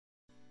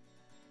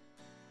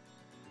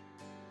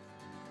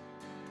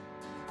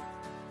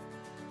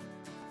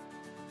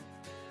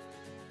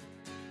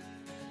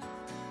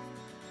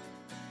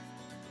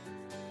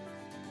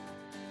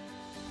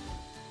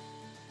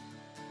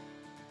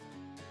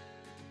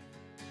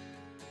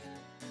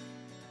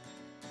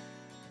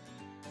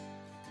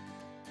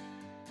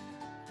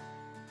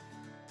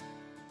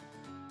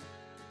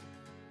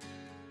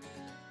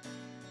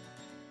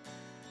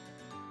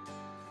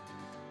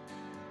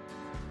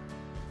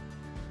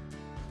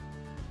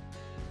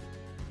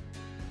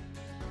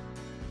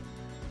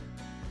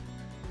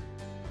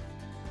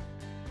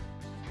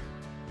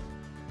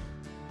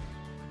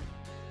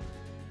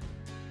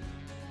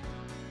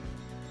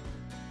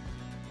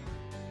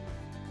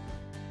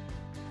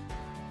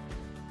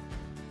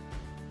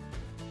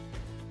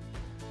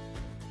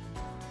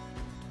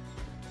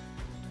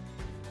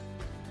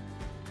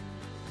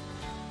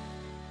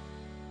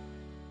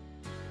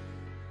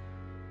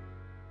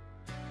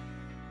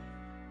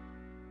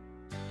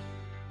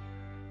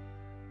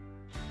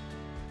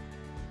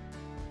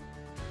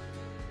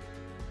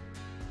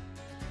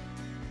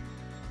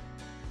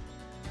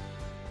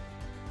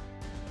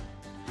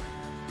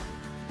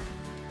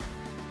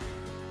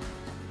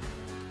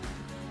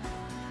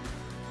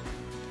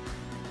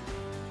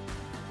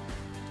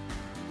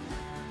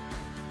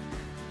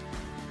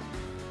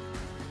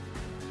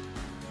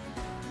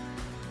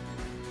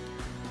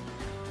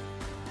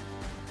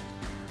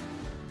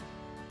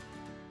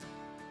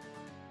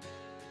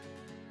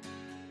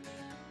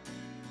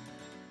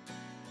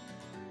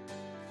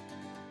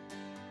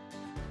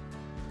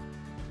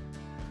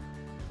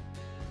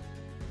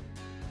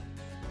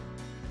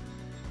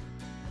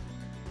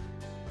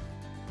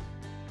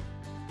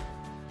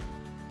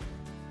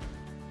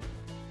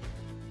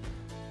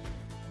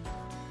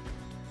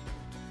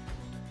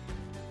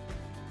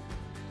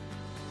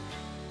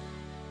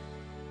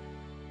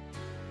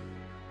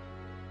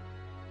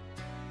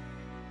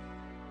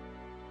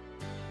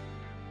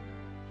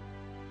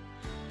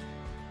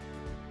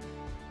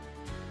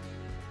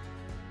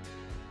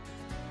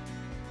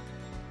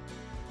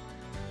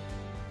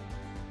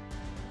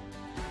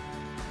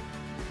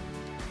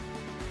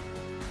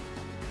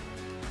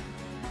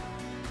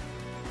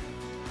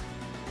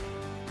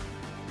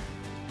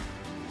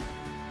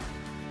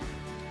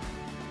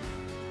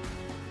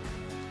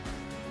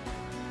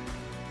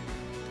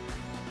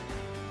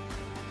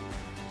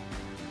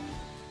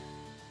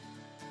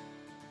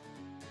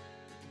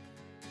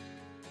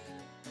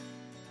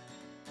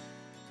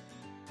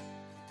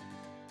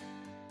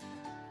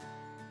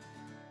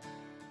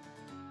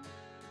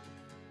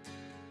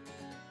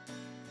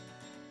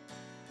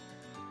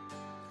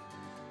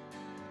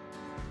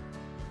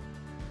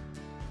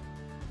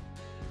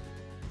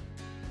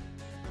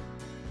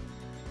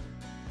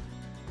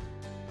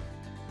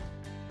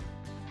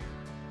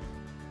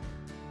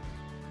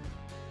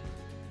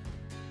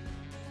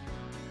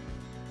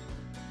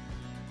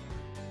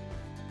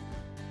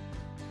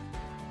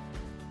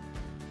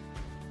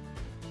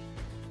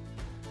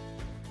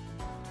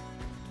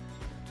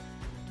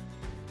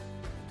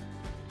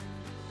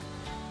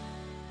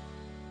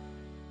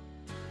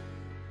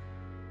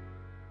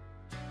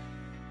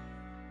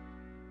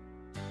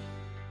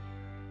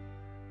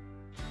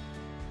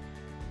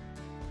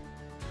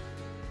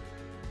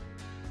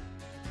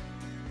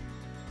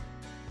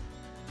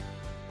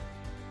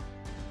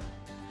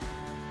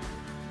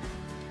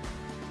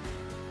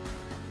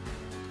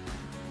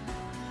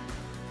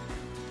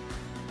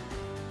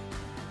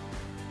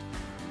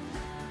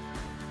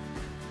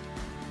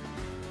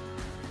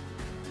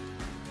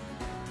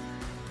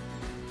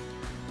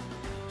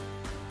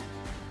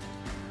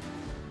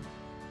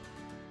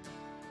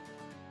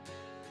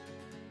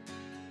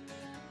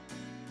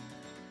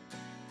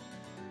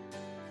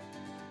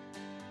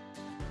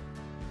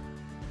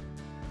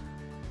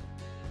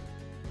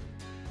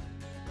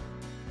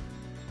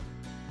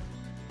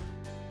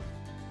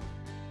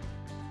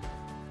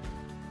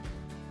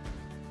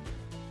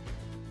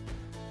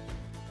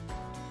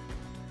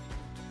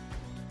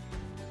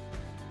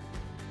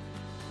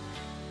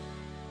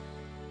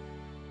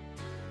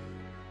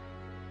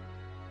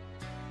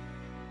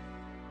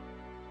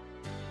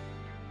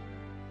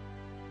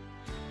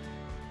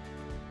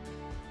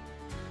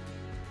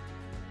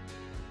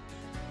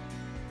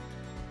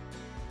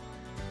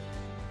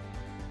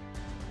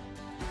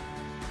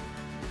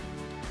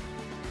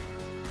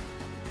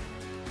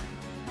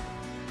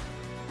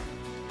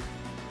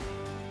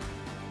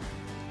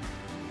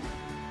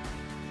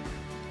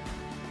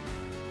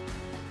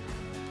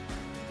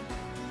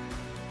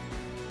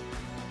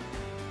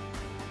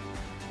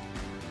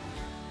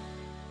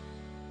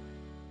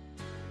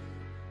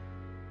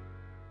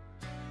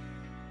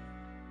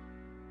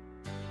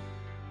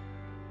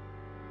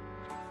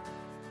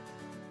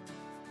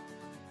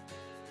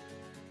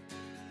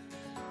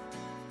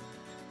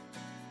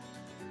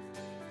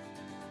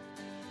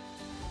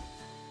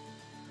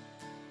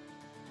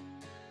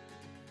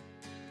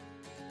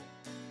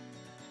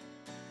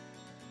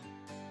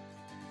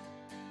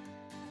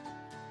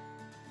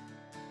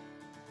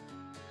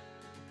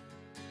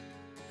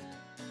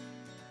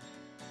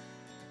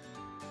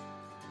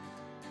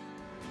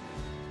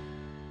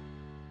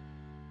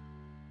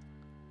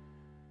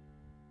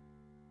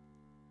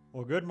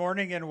Well, good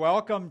morning and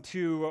welcome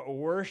to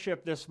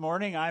worship this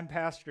morning. I'm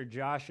Pastor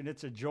Josh, and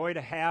it's a joy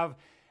to have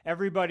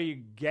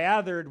everybody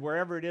gathered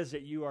wherever it is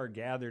that you are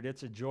gathered.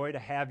 It's a joy to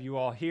have you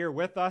all here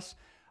with us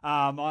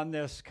on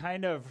this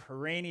kind of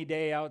rainy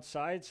day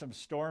outside. Some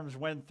storms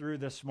went through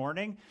this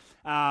morning,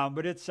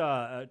 but it's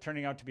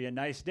turning out to be a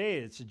nice day.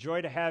 It's a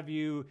joy to have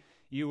you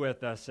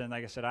with us. And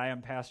like I said, I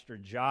am Pastor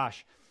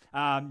Josh.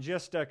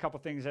 Just a couple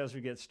things as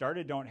we get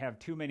started. Don't have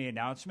too many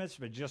announcements,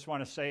 but just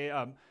want to say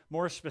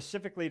more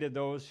specifically to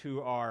those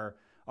who are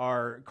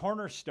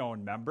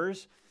Cornerstone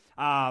members,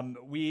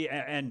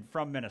 and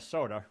from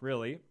Minnesota,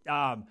 really.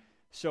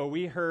 So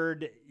we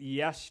heard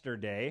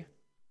yesterday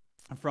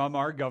from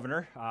our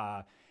governor,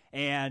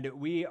 and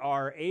we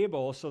are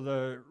able, so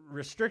the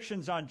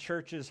restrictions on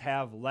churches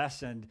have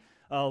lessened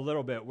a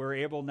little bit. We're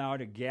able now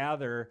to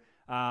gather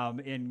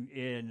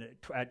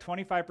at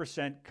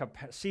 25%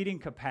 seating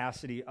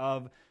capacity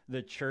of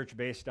the church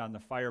based on the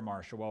fire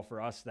marshal. Well,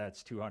 for us,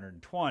 that's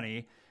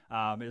 220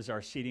 is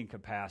our seating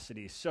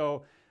capacity.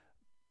 So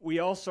we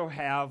also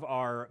have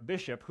our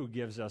bishop who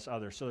gives us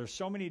others. So there's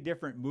so many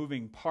different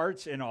moving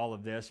parts in all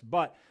of this.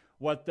 But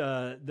what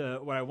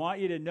what I want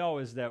you to know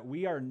is that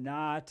we are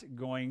not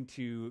going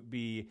to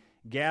be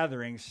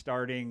gathering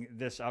starting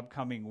this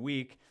upcoming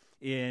week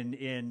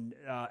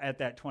at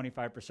that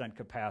 25%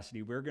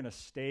 capacity. We're going to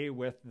stay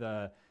with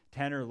the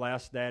 10 or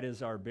less. That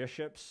is our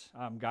bishop's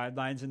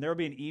guidelines. And there will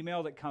be an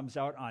email that comes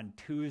out on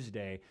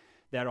Tuesday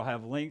that'll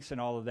have links and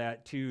all of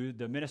that to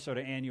the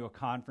Minnesota Annual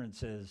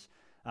Conference's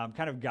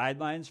kind of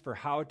guidelines for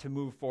how to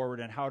move forward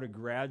and how to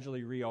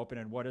gradually reopen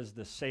and what is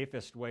the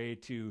safest way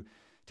to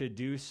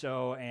do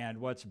so and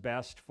what's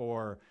best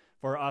for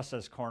us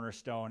as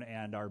Cornerstone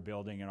and our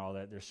building and all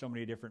that. There's so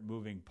many different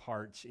moving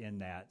parts in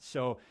that.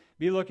 So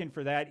be looking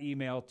for that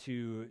email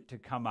to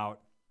come out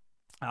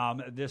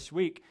this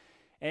week.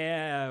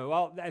 And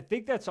well, I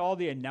think that's all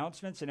the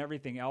announcements and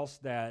everything else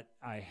that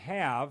I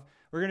have.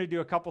 We're going to do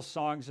a couple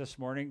songs this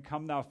morning.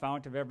 Come Thou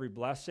Fount of Every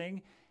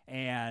Blessing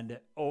and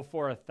Oh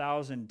For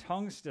 1,000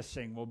 Tongues to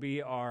Sing will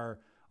be our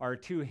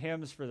two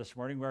hymns for this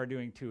morning. We are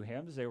doing two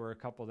hymns. They were a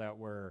couple that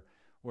were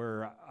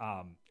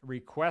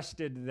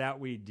requested that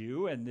we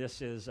do, and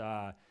this is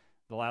the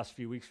last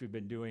few weeks we've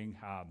been doing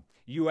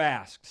You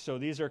Asked. So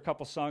these are a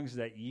couple songs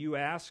that you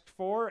asked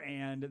for,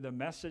 and the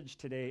message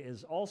today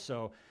is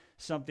also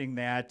something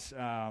that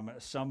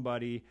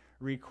somebody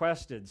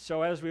requested.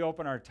 So as we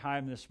open our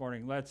time this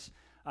morning, let's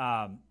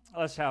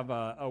have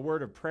a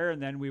word of prayer,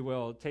 and then we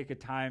will take a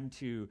time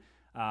to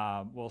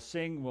we'll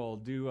sing, we'll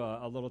do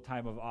a little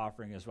time of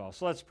offering as well.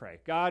 So let's pray.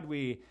 God,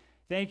 we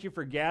thank you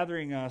for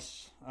gathering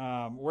us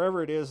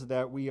wherever it is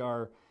that we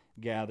are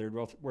gathered.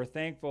 We're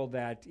thankful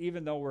that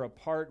even though we're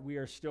apart, we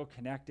are still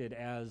connected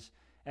as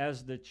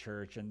the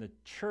church, and the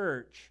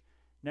church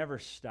never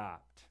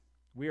stopped.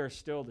 We are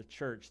still the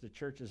church. The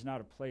church is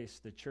not a place.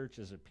 The church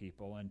is a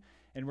people.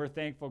 And we're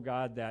thankful,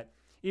 God, that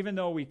even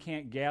though we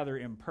can't gather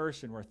in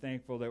person, we're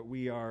thankful that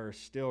we are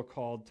still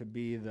called to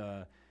be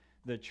the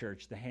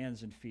church, the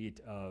hands and feet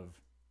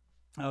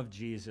of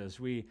Jesus.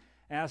 We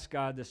ask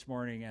God this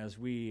morning as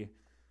we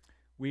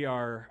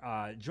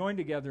are joined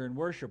together in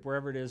worship,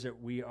 wherever it is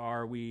that we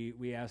are,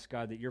 we ask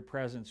God that your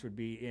presence would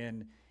be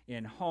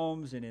in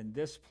homes and in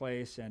this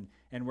place and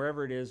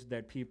wherever it is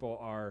that people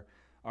are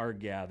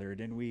gathered.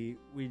 And we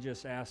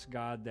just ask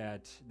God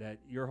that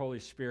your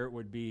Holy Spirit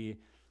would be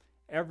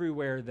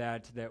everywhere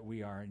that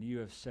we are. And you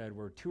have said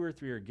where two or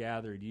three are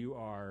gathered, you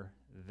are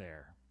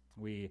there.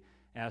 We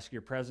ask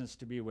your presence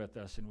to be with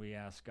us, and we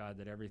ask, God,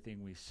 that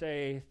everything we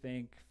say,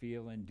 think,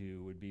 feel, and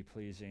do would be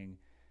pleasing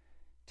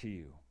to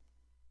you.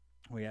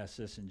 We ask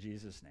this in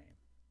Jesus' name.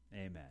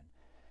 Amen.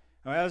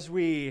 Now, as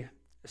we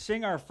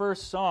sing our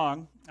first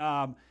song,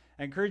 I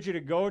encourage you to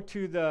go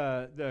to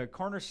the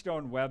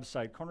Cornerstone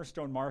website,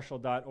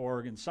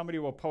 cornerstonemarshall.org, and somebody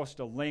will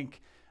post a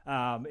link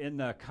in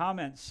the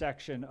comment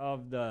section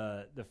of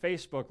the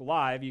Facebook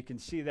Live. You can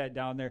see that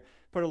down there.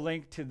 Put a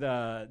link to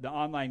the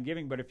online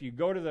giving, but if you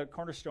go to the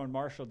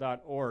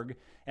cornerstonemarshall.org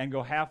and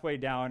go halfway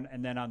down,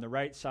 and then on the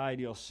right side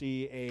you'll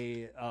see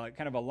a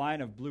kind of a line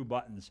of blue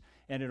buttons,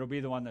 and it'll be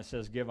the one that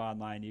says Give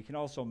Online. You can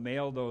also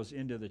mail those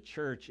into the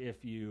church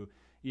if you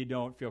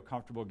don't feel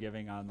comfortable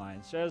giving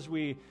online. So as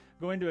we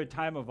go into a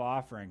time of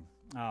offering,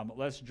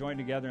 let's join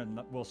together and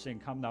we'll sing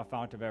Come Thou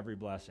Fount of Every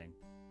Blessing.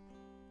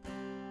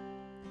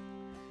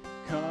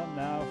 Come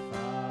Thou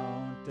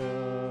Fount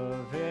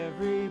of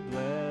every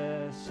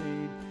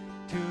blessing,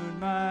 tune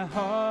my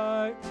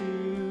heart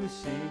to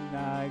sing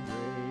thy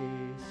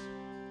grace.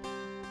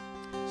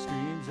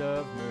 Streams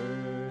of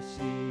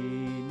mercy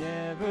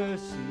never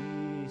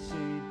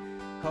ceasing,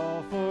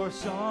 call for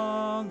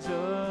songs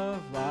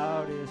of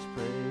loudest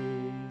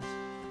praise.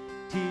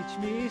 Teach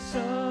me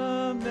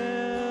some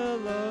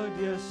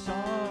melodious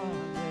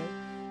sonnet,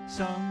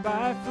 sung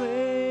by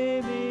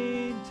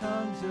flaming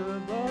tongues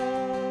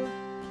above.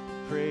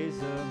 Praise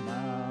the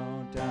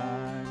mount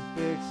I'm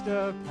fixed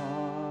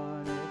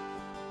upon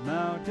it,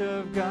 mount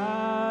of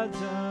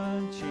God's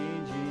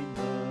unchanging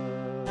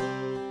love.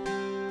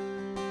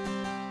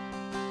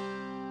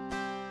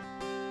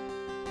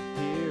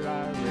 Here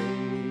I raise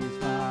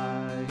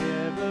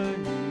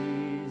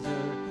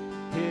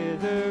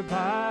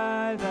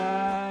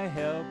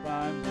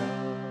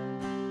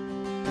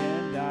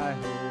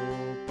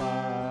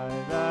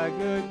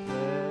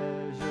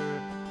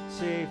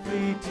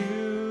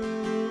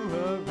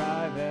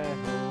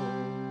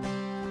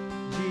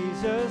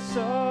Jesus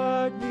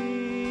sought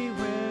me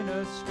when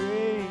a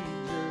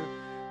stranger,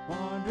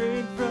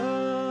 wandering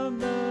from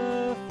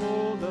the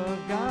fold of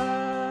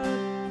God.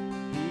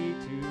 He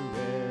to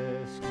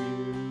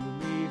rescue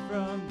me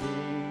from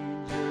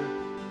danger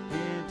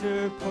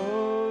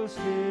interposed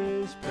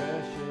his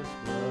precious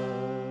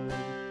blood.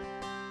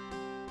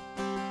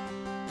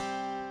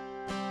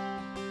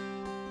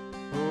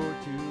 Oh,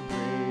 to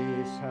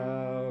grace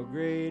how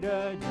great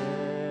a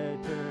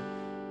debtor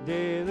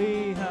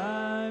daily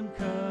I'm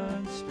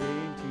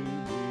constrained to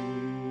be.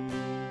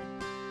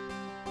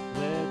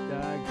 Let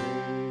thy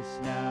grace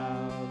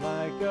now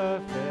like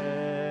a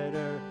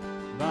fetter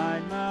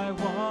bind my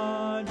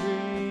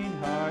wandering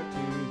heart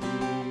to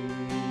thee.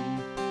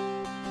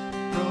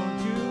 Prone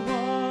to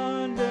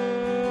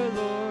wander,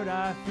 Lord,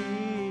 I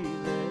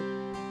feel it,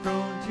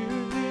 prone to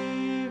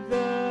leave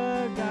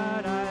the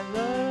God I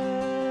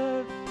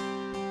love.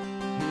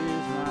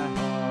 Here's my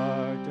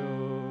heart,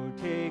 oh,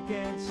 take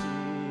and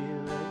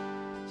seal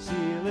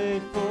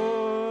it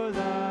for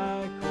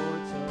thy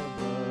courts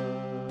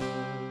above.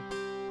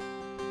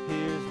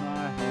 Here's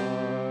my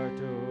heart,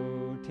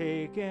 oh,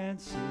 take and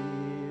seal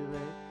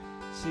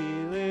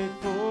it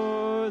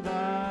for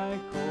thy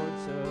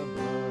courts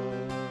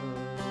above.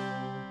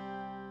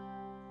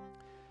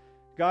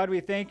 God, we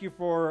thank you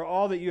for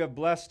all that you have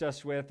blessed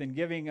us with and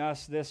giving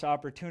us this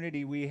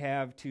opportunity we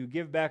have to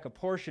give back a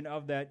portion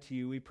of that to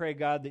you. We pray,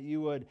 God, that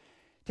you would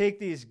take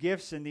these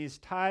gifts and these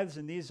tithes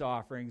and these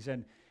offerings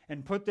and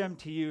put them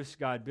to use,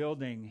 God,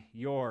 building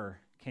your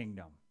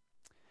kingdom.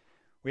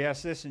 We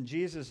ask this in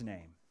Jesus'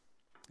 name.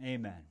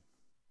 Amen.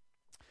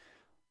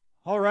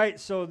 All right,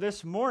 so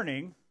this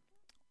morning,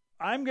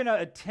 I'm going to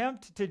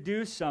attempt to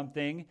do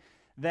something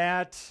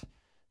that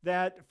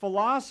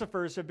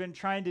philosophers have been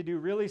trying to do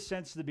really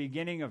since the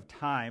beginning of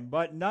time,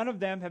 but none of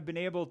them have been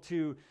able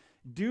to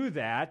do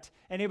that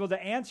and able to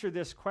answer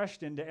this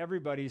question to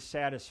everybody's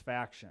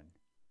satisfaction.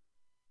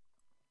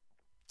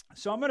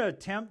 So I'm going to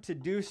attempt to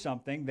do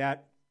something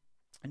that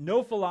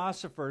no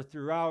philosopher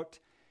throughout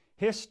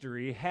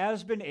history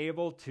has been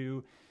able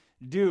to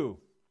do.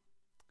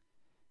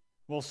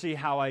 We'll see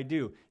how I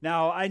do.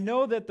 Now, I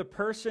know that the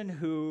person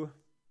who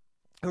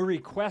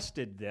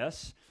requested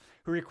this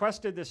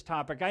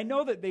topic, I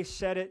know that they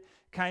said it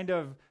kind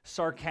of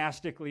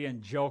sarcastically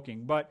and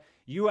joking, but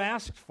you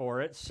asked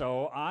for it,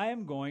 so I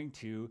am going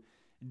to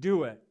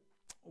do it.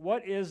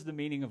 What is the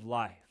meaning of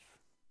life?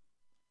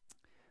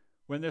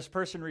 When this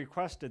person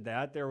requested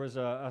that, there was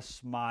a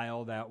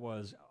smile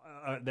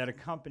that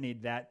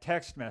accompanied that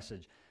text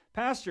message.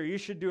 Pastor, you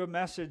should do a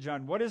message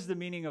on what is the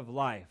meaning of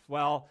life.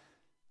 Well,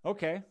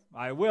 okay,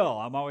 I will.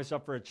 I'm always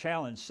up for a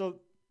challenge. So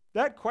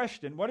that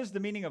question, what is the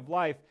meaning of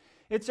life?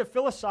 It's a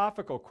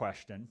philosophical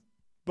question,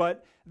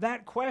 but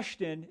that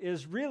question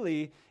is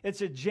really,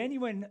 it's a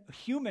genuine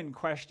human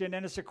question,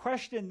 and it's a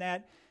question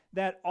that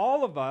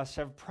all of us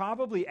have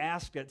probably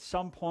asked at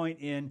some point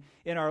in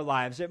our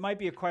lives. It might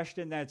be a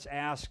question that's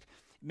asked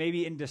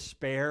maybe in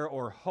despair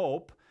or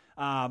hope,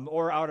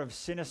 or out of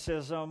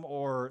cynicism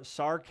or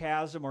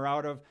sarcasm, or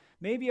out of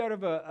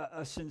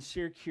a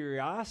sincere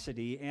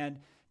curiosity and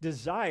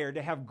desire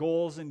to have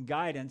goals and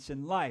guidance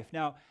in life.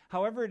 Now,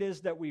 however it is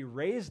that we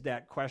raised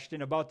that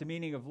question about the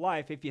meaning of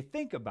life, if you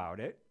think about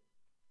it,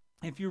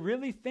 if you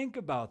really think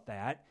about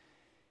that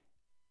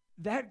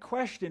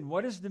question,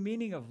 what is the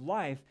meaning of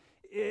life,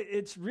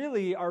 it's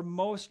really our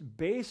most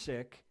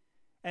basic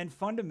and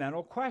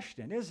fundamental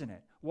question, isn't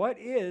it? What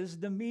is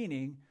the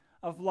meaning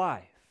of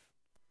life?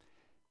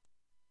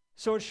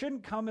 So it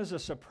shouldn't come as a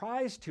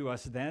surprise to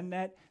us then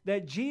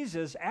that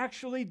Jesus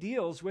actually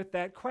deals with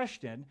that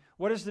question,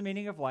 what is the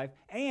meaning of life?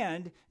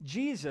 And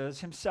Jesus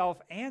himself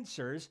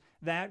answers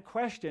that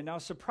question. Now,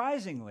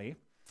 surprisingly,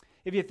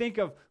 if you think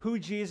of who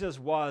Jesus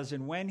was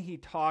and when he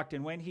talked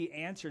and when he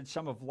answered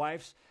some of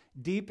life's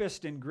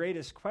deepest and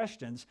greatest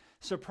questions,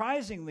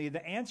 surprisingly,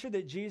 the answer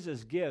that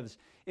Jesus gives,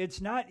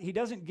 he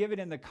doesn't give it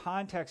in the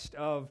context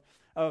of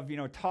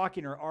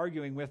talking or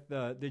arguing with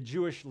the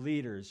Jewish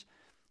leaders.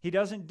 He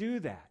doesn't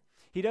do that.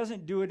 He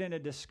doesn't do it in a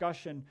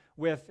discussion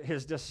with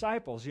his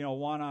disciples,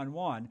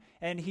 one-on-one.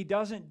 And he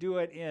doesn't do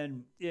it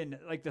in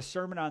like the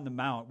Sermon on the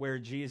Mount, where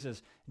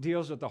Jesus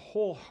deals with a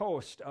whole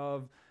host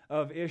of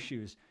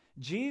issues.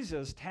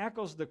 Jesus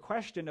tackles the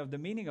question of the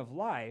meaning of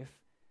life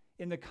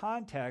in the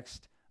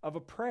context of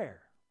a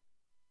prayer.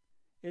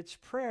 It's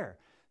prayer.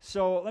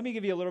 So let me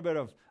give you a little bit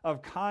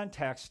of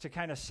context to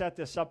kind of set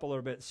this up a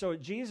little bit. So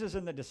Jesus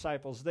and the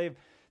disciples, they've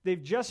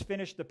just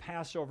finished the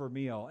Passover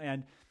meal,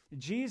 and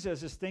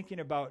Jesus is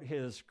thinking about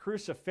his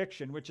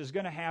crucifixion, which is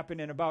going to happen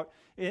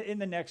in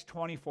the next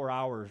 24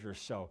 hours or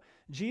so.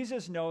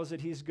 Jesus knows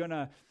that he's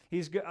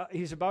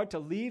about to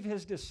leave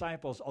his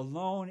disciples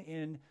alone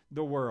in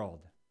the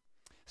world.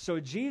 So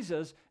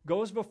Jesus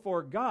goes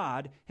before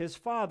God, his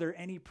Father,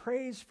 and he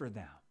prays for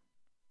them.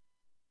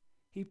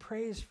 He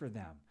prays for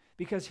them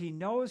because he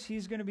knows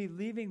he's going to be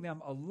leaving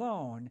them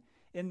alone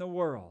in the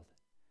world.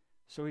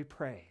 So he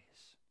prays.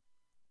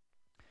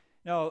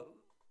 Now,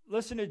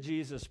 listen to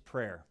Jesus'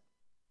 prayer.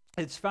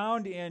 It's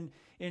found in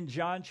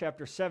John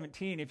chapter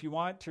 17. If you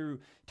want to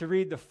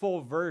read the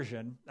full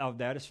version of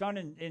that, it's found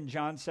in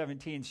John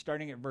 17,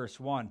 starting at verse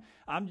 1.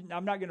 I'm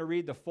not going to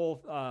read the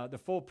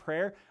full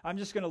prayer. I'm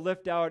just going to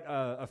lift out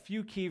a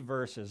few key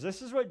verses.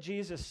 This is what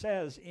Jesus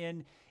says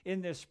in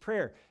this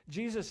prayer.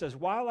 Jesus says,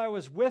 "While I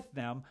was with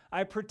them,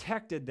 I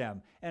protected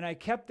them, and I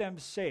kept them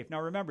safe."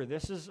 Now remember,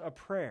 this is a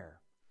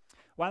prayer.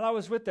 "While I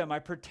was with them, I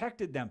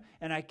protected them,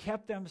 and I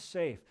kept them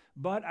safe.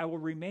 But I will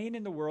remain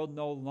in the world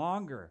no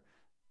longer.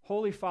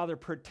 Holy Father,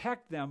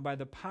 protect them by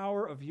the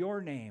power of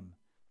your name,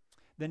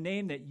 the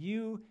name that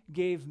you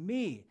gave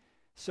me,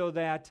 so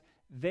that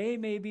they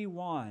may be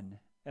one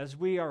as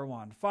we are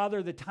one.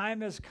 Father, the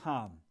time has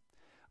come.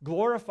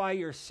 Glorify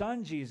your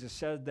Son," Jesus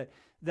said,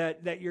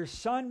 that your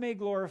Son may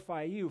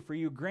glorify you, for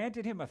you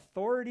granted him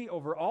authority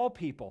over all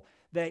people,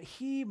 that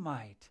he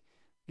might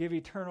give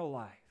eternal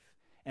life.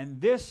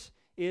 And this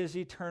is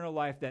eternal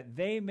life, that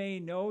they may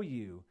know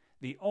you,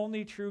 the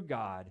only true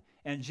God,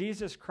 and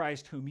Jesus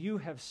Christ, whom you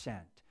have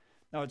sent.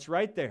 Now, it's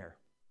right there.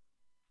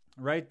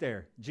 Right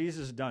there.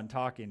 Jesus is done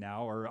talking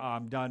now, or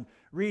I'm done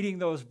reading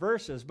those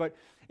verses. But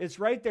it's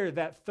right there,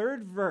 that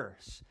third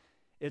verse.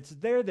 It's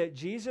there that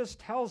Jesus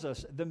tells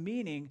us the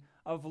meaning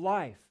of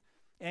life,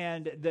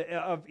 and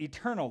of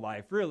eternal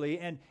life, really.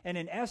 And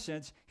in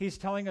essence, he's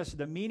telling us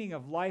the meaning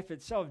of life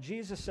itself.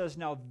 Jesus says,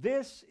 now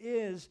this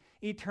is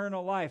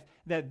eternal life,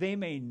 that they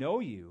may know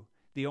you,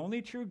 the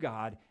only true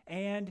God,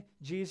 and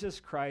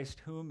Jesus Christ,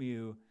 whom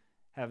you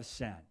have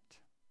sent.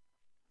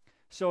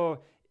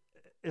 So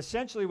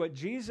essentially what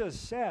Jesus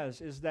says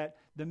is that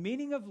the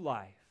meaning of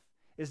life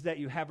is that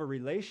you have a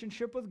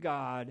relationship with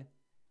God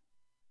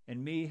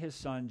and me, his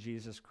Son,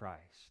 Jesus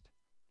Christ.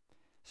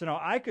 So now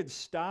I could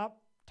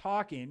stop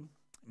talking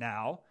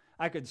now.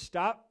 I could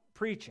stop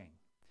preaching,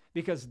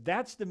 because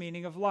that's the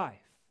meaning of life.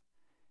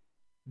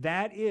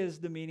 That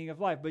is the meaning of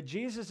life. But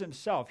Jesus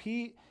himself,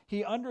 he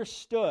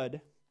understood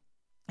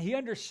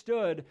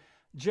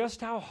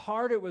just how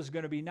hard it was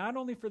going to be, not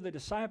only for the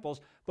disciples,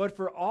 but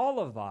for all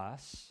of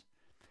us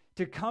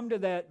to come to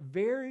that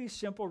very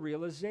simple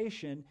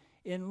realization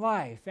in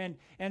life. And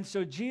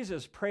so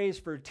Jesus prays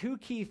for two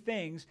key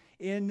things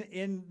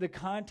in the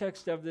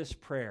context of this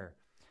prayer,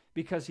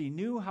 because he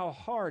knew how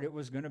hard it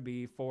was going to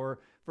be for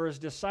his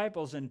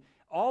disciples and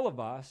all of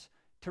us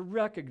to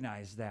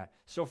recognize that.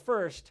 So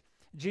first,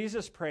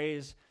 Jesus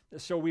prays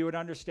so we would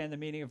understand the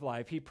meaning of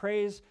life. He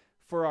prays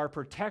for our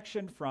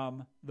protection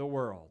from the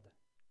world.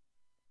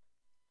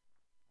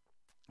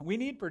 We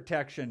need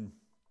protection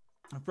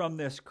from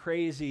this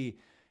crazy,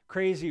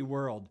 crazy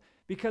world,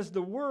 because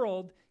the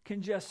world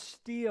can just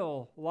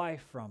steal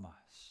life from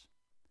us.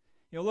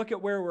 You know, look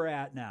at where we're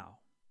at now.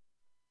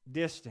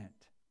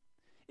 Distant.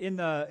 In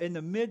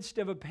the midst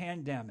of a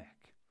pandemic.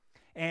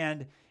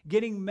 And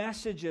getting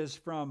messages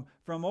from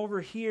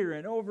over here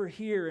and over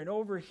here and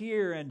over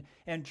here,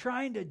 and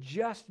trying to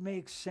just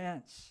make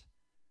sense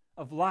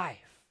of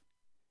life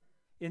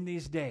in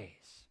these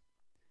days.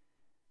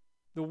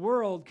 The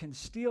world can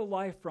steal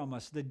life from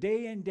us. The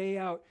day in, day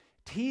out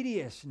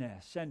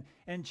tediousness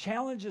and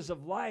challenges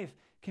of life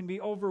can be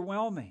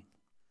overwhelming.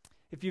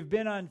 If you've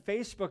been on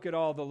Facebook at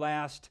all the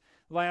last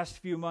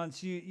few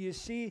months, you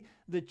see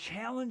the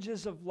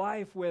challenges of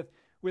life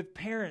with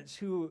parents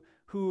who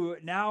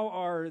now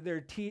are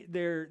their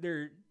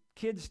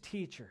kids'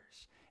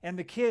 teachers. And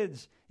the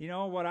kids, you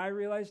know what I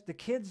realized? The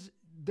kids,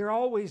 they're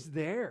always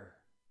there.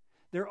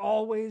 They're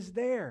always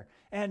there.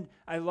 And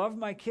I love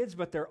my kids,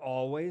 but they're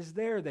always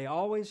there. They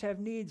always have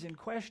needs and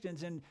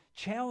questions and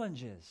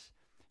challenges.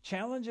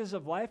 Challenges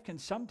of life can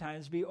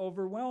sometimes be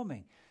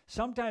overwhelming.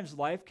 Sometimes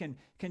life can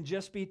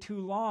just be too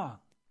long.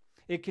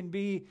 It can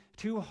be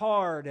too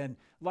hard, and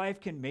life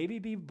can maybe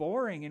be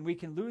boring, and we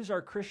can lose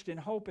our Christian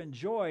hope and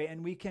joy,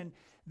 and we can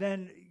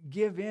then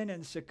give in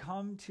and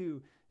succumb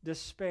to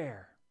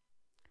despair.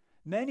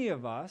 Many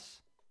of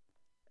us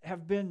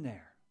have been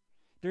there.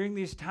 During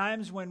these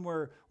times when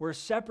we're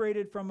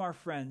separated from our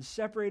friends,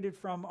 separated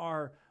from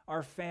our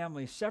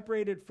family,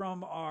 separated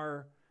from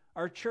our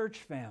church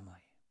family,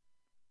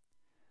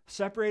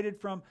 separated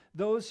from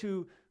those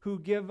who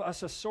give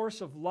us a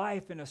source of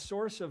life and a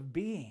source of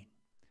being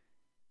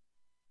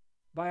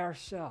by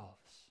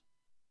ourselves.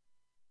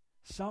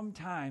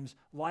 Sometimes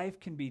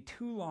life can be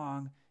too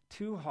long,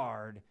 too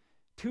hard,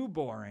 too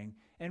boring,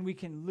 and we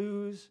can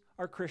lose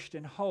our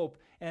Christian hope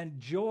and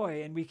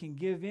joy, and we can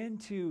give in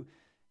to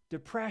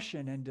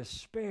depression and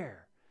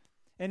despair.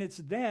 And it's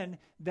then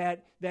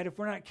that if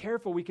we're not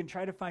careful, we can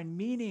try to find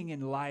meaning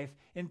in life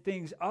in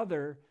things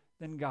other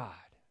than God.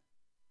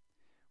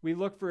 We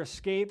look for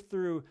escape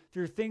through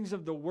things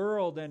of the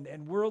world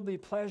and worldly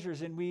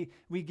pleasures, and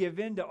we give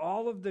in to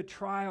all of the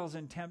trials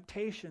and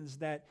temptations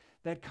that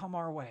come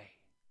our way.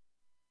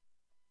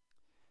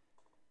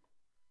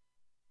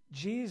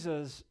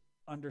 Jesus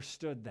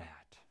understood that.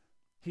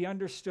 He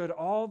understood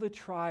all the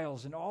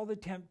trials and all the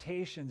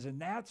temptations,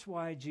 and that's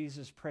why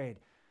Jesus prayed,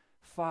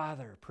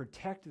 Father,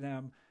 protect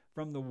them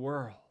from the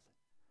world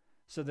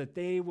so that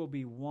they will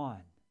be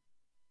one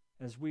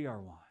as we are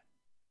one.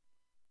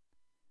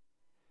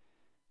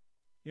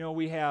 You know,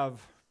 we have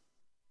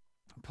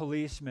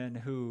policemen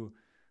who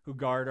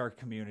guard our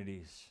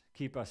communities,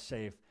 keep us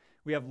safe.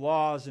 We have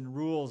laws and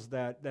rules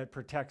that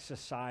protect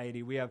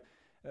society. We have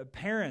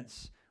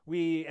parents.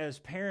 As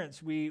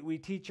parents, we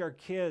teach our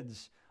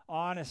kids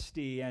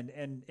honesty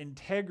and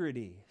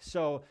integrity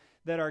so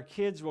that our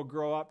kids will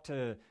grow up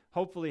to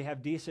hopefully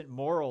have decent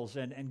morals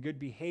and good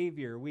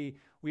behavior.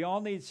 We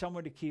all need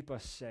someone to keep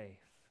us safe.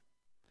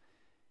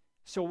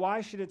 So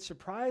why should it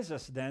surprise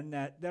us then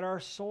that our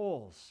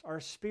souls, our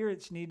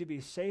spirits need to be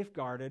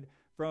safeguarded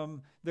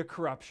from the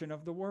corruption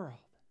of the world?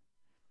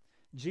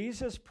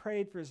 Jesus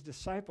prayed for his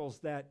disciples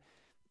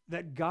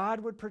that God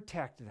would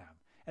protect them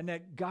and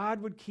that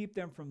God would keep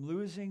them from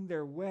losing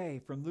their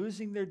way, from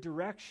losing their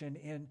direction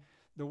in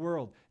the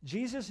world.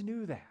 Jesus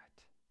knew that.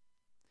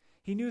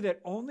 He knew that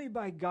only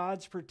by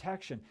God's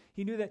protection,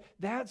 he knew that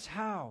that's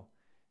how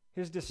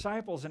his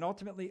disciples and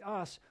ultimately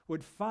us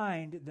would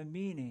find the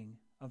meaning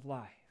of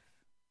life.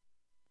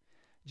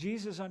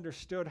 Jesus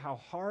understood how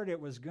hard it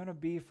was going to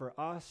be for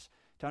us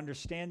to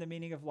understand the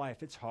meaning of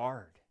life. It's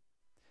hard.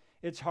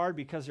 It's hard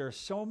because there are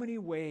so many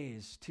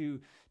ways to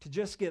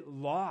just get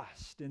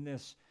lost in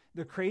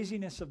the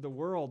craziness of the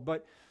world.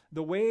 But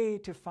the way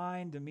to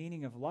find the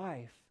meaning of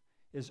life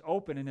is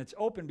open, and it's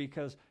open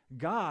because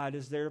God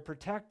is there to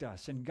protect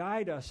us and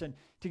guide us and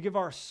to give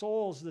our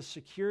souls the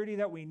security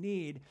that we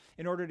need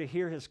in order to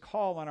hear his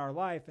call on our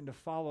life and to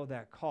follow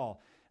that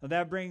call. Now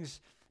that brings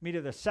me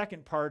to the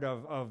second part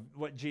of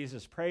what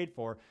Jesus prayed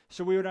for.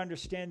 So we would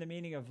understand the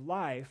meaning of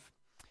life.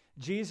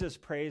 Jesus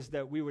prays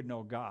that we would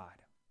know God.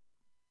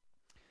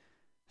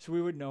 So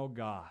we would know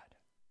God.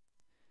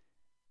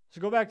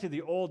 So go back to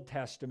the Old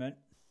Testament,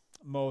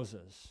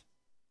 Moses.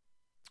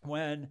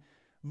 When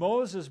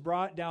Moses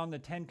brought down the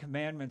 10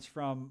 Commandments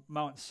from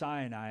Mount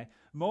Sinai,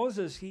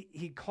 Moses,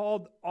 he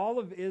called all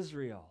of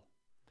Israel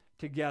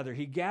together.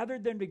 He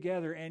gathered them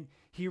together and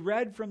he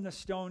read from the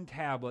stone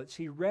tablets.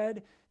 He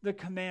read the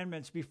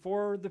commandments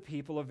before the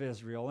people of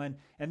Israel.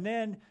 And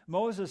then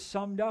Moses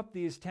summed up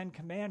these 10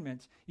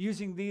 commandments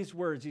using these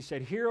words. He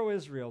said, "Hear, O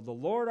Israel, the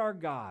Lord our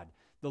God,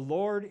 the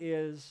Lord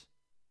is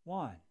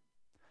one.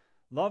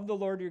 Love the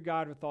Lord your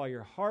God with all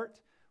your heart,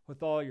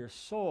 with all your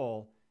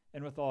soul,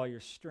 and with all your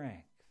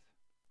strength."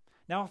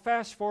 Now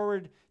fast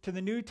forward to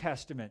the New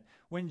Testament.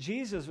 When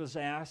Jesus was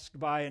asked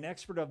by an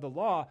expert of the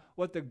law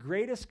what the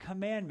greatest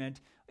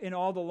commandment in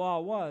all the law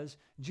was,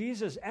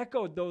 Jesus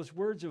echoed those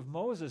words of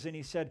Moses and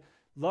he said,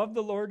 "Love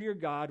the Lord your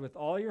God with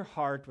all your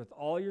heart, with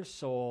all your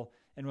soul,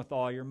 and with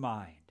all your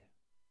mind."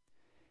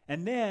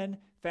 And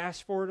then,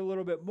 fast forward a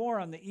little bit more,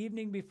 on the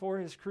evening before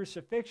his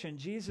crucifixion,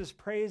 Jesus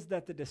prays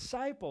that the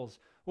disciples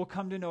will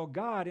come to know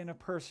God in a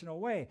personal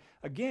way.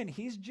 Again,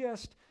 he's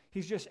just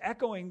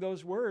echoing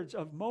those words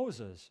of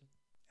Moses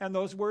and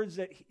those words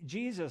that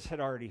Jesus had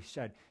already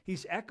said.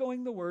 He's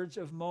echoing the words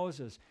of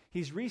Moses.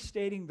 He's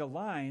restating the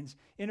lines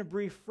in a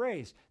brief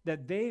phrase,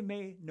 that they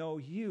may know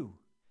you,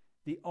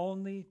 the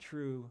only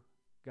true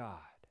God.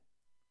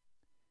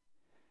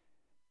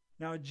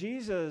 Now,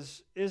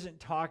 Jesus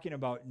isn't talking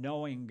about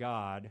knowing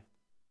God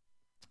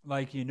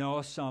like you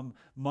know some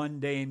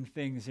mundane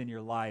things in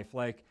your life,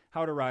 like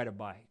how to ride a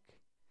bike.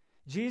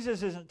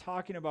 Jesus isn't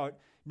talking about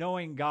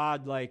knowing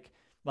God like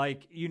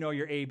you know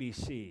your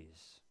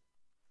ABCs.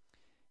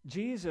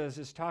 Jesus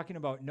is talking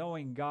about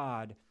knowing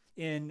God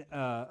in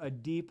a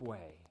deep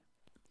way,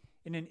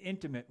 in an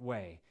intimate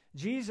way.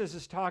 Jesus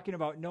is talking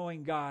about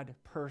knowing God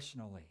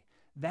personally.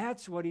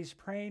 That's what he's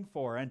praying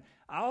for. And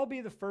I'll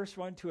be the first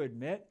one to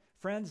admit,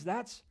 friends,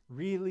 that's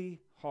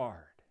really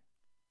hard.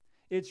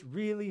 It's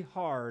really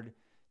hard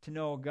to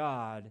know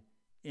God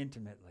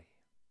intimately.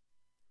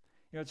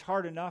 You know, it's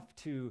hard enough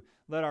to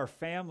let our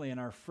family and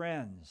our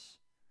friends,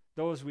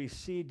 those we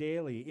see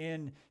daily,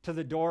 in to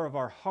the door of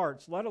our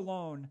hearts, let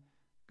alone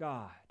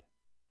God.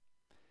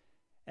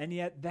 And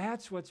yet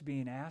that's what's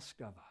being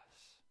asked of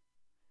us.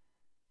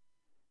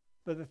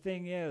 But the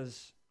thing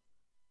is,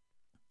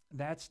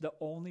 that's the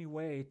only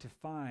way to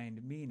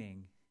find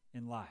meaning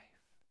in life.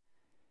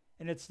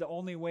 And it's the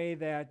only way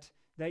that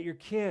your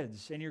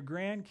kids and your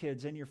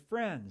grandkids and your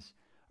friends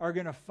are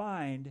going to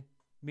find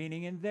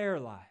meaning in their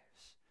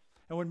lives.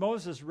 And when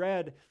Moses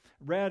read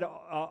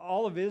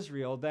all of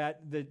Israel,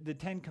 that the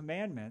 10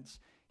 Commandments,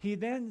 he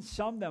then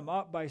summed them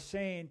up by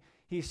saying,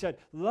 he said,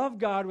 love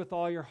God with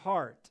all your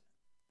heart.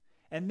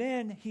 And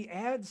then he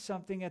adds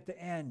something at the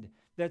end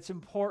that's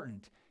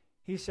important.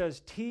 He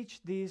says,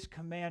 teach these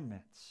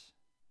commandments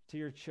to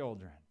your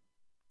children.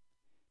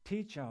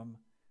 Teach them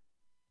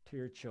to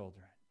your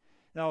children.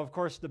 Now, of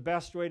course, the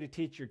best way to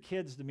teach your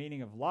kids the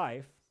meaning of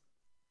life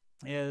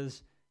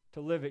is to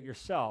live it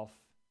yourself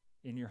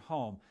in your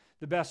home.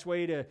 The best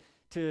way to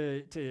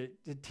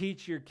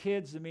teach your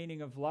kids the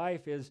meaning of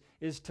life is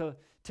to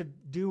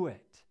do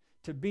it,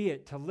 to be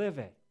it, to live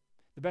it.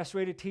 The best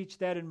way to teach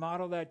that and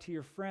model that to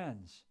your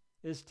friends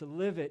is to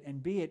live it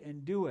and be it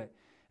and do it.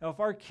 Now, if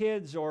our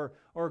kids or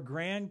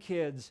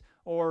grandkids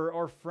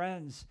or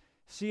friends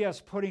see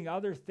us putting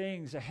other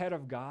things ahead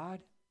of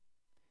God,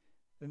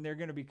 then they're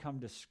going to become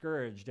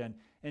discouraged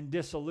and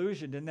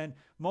disillusioned. And then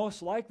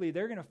most likely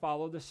they're going to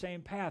follow the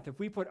same path. If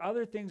we put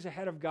other things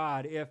ahead of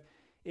God,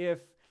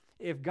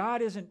 if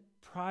God isn't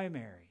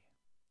primary,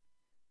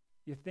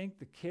 you think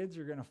the kids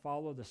are going to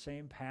follow the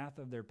same path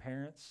of their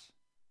parents?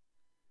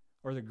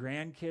 Or the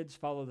grandkids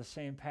follow the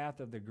same path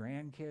of the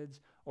grandkids?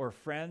 Or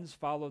friends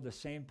follow the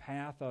same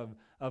path of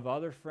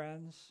other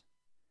friends?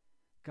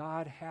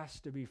 God has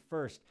to be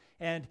first.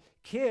 And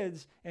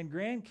kids and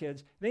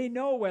grandkids, they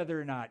know whether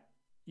or not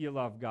you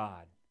love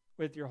God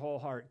with your whole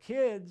heart.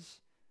 Kids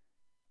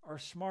are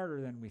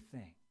smarter than we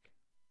think.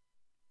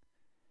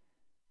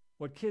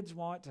 What kids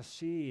want to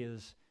see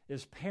is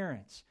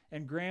parents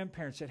and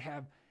grandparents that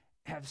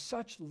have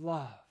such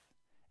love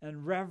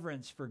and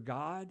reverence for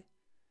God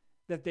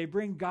that they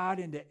bring God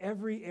into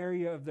every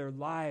area of their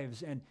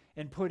lives and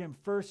put him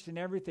first in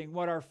everything.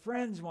 What our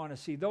friends want to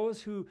see,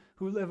 those who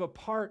live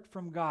apart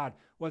from God,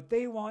 what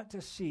they want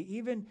to see,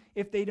 even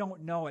if they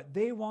don't know it,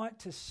 they want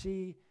to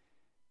see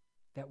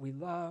that we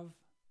love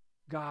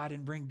God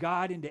and bring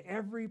God into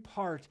every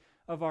part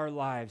of our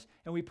lives.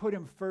 And we put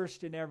him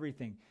first in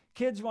everything.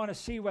 Kids want to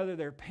see whether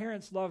their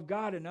parents love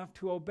God enough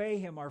to obey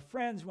him. Our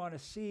friends want to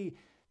see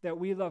that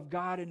we love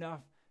God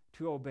enough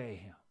to obey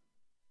him.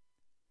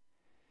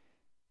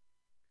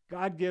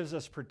 God gives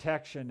us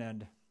protection,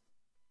 and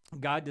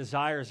God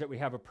desires that we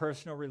have a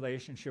personal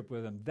relationship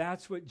with him.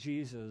 That's what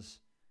Jesus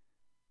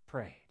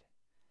prayed.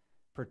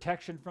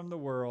 Protection from the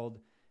world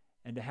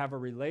and to have a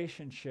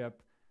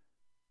relationship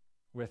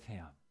with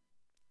him.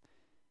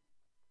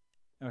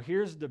 Now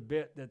here's the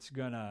bit that's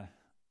going to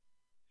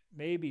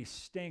maybe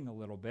sting a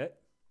little bit.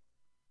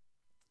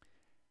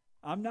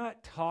 I'm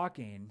not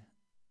talking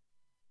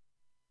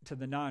to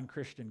the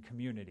non-Christian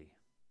community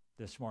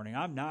this morning.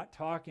 I'm not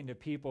talking to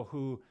people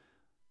who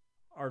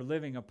are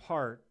living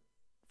apart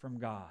from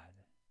God.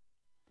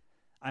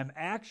 I'm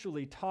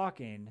actually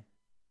talking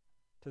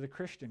to the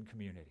Christian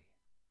community.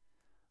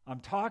 I'm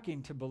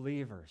talking to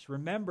believers.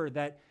 Remember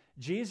that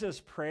Jesus'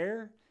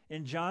 prayer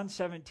in John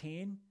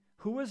 17,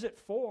 who was it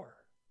for?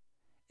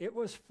 It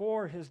was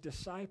for his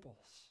disciples.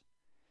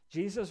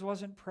 Jesus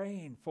wasn't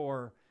praying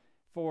for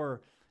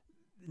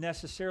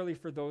necessarily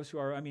for those who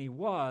are,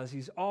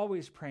 he's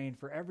always praying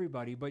for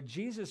everybody, but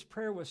Jesus'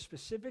 prayer was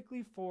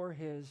specifically for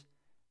his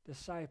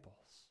disciples.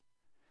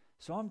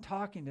 So I'm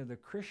talking to the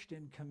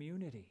Christian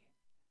community.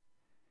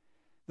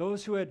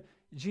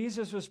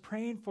 Jesus was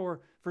praying for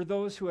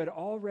those who had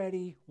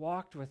already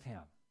walked with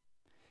him.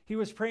 He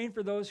was praying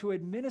for those who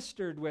had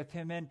ministered with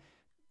him and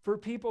for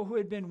people who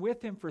had been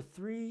with him for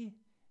 3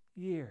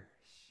 years.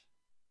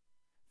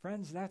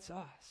 Friends, that's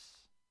us.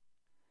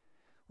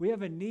 We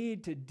have a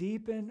need to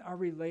deepen our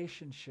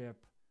relationship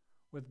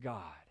with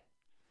God.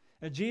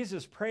 And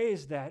Jesus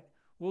prays that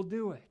we'll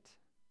do it.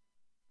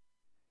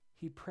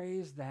 He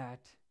prays that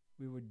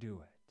we would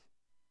do it.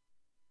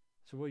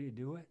 So will you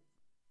do it?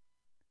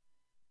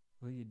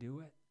 Will you do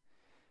it?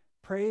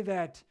 Pray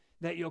that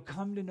you'll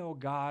come to know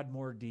God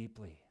more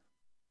deeply.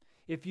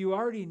 If you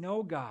already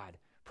know God,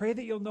 pray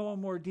that you'll know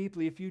him more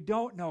deeply. If you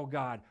don't know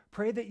God,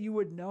 pray that you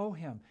would know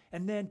him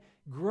and then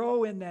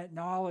grow in that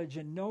knowledge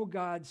and know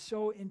God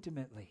so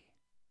intimately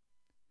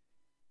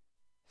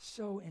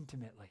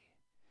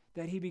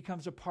that he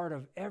becomes a part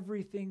of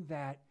everything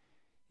that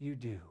you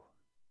do.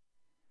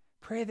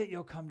 Pray that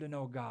you'll come to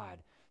know God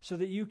so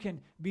that you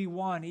can be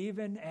one,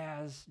 even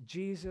as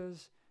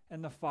Jesus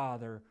and the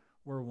Father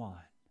were one.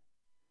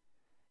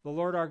 The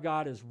Lord our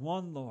God is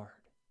one Lord,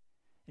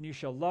 and you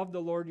shall love the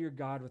Lord your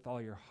God with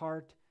all your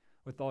heart,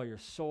 with all your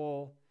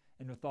soul,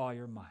 and with all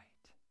your might.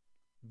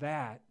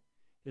 That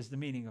is the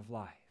meaning of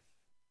life.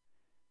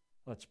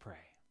 Let's pray.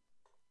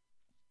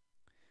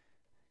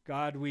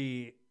 God,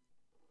 we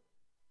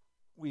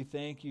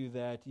thank you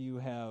that you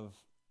have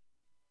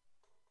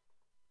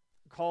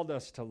called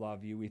us to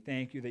love you. We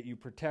thank you that you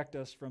protect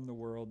us from the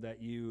world, that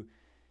you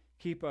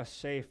keep us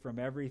safe from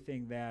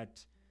everything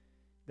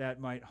that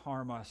might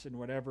harm us in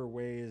whatever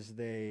ways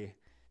they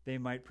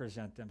might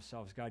present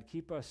themselves. God,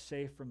 keep us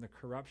safe from the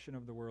corruption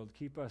of the world.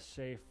 Keep us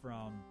safe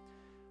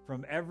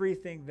from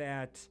everything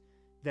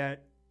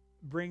that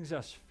brings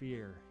us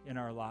fear in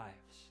our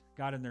lives.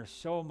 God, and there's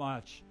so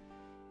much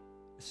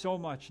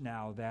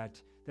now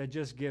that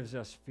just gives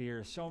us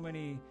fear, so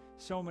many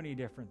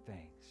different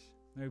things.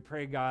 And we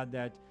pray, God,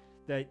 that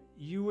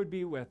you would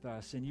be with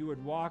us and you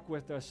would walk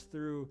with us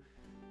through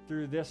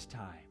this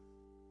time.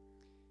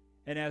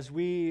 And as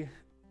we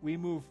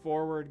move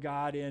forward,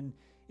 God, in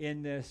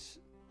the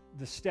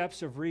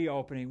steps of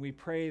reopening, we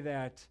pray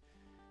that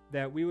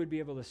we would be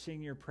able to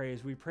sing your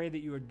praise. We pray that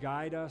you would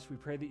guide us. We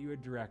pray that you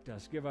would direct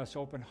us. Give us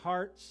open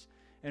hearts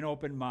and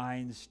open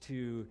minds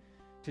to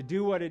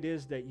do what it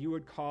is that you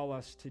would call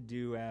us to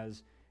do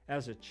as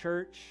a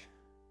church,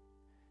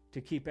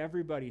 to keep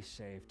everybody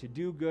safe, to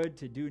do good,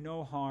 to do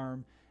no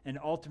harm, and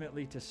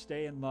ultimately to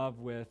stay in love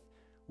with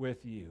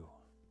you.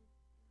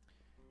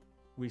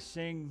 We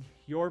sing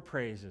your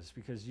praises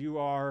because you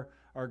are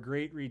our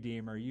great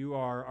Redeemer. You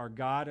are our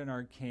God and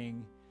our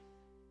King.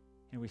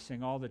 And we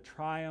sing all the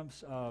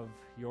triumphs of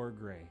your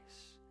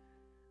grace.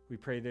 We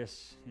pray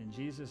this in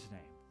Jesus'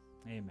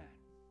 name. Amen.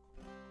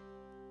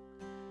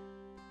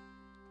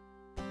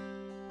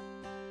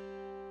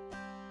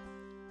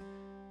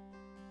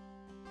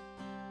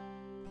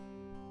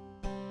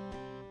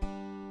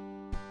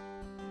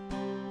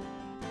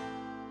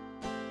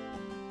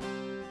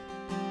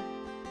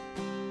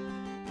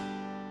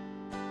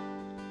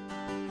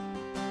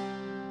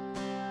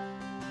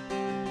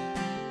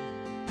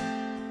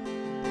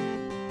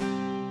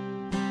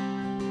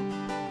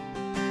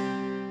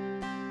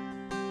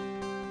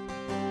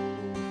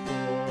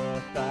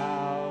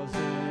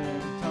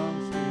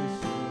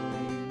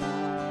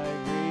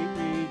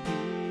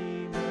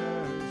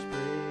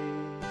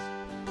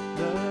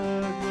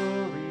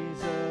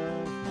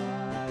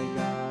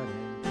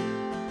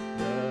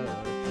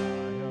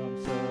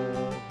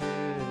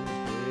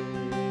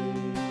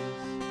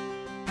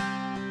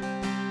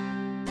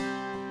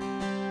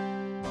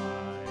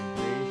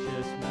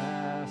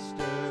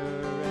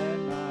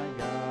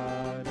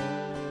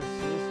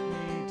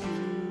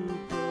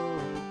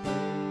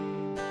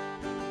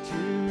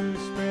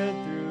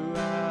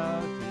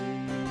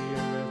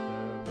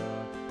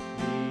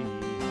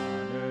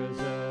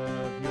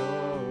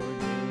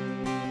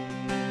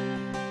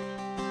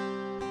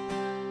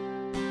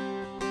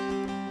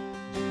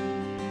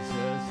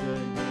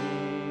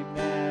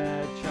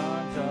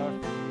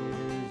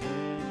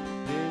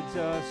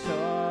 the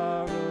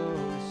sorrow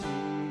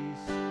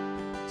cease.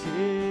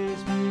 'Tis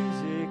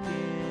music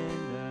in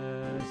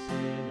the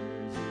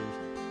sinner's ears.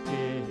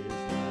 'Tis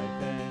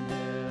life and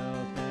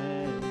health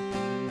and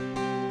peace.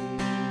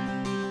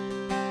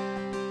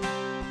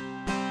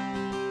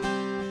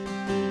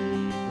 He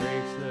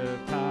breaks the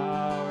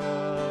power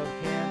of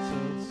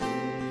canceled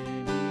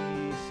sin.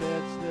 He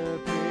sets the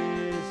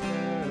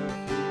prisoner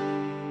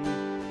free.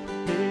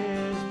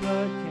 His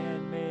blood can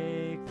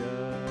make the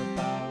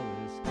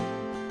foulest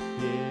clean.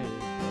 His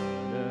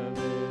blood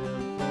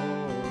availed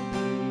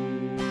for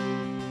me.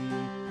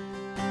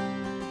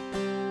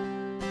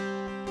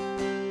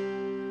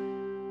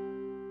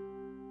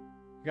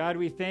 God,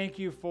 we thank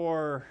you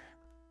for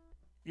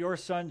your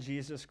Son,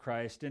 Jesus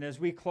Christ. And as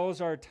we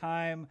close our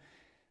time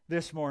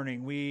this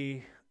morning,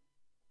 we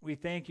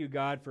thank you,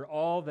 God, for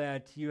all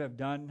that you have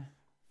done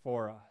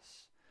for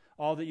us,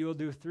 all that you will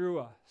do through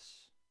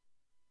us.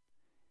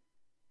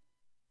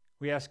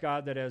 We ask,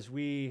 God, that as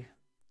we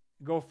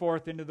go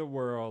forth into the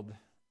world,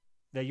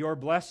 that your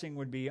blessing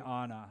would be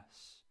on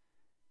us,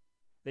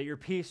 that your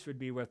peace would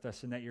be with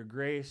us, and that your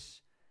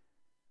grace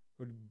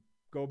would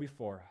go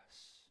before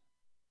us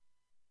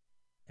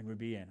and would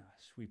be in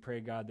us. We pray,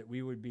 God, that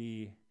we would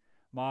be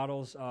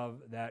models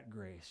of that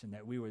grace and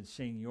that we would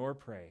sing your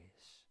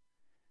praise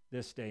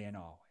this day and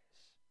always.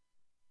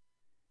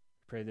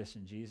 We pray this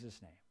in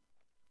Jesus' name.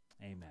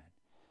 Amen.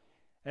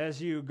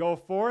 As you go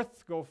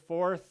forth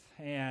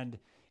and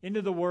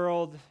into the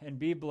world and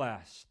be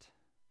blessed.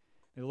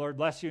 May the Lord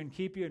bless you and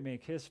keep you and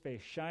make his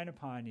face shine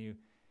upon you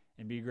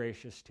and be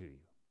gracious to you.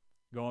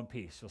 Go in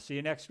peace. We'll see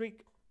you next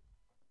week.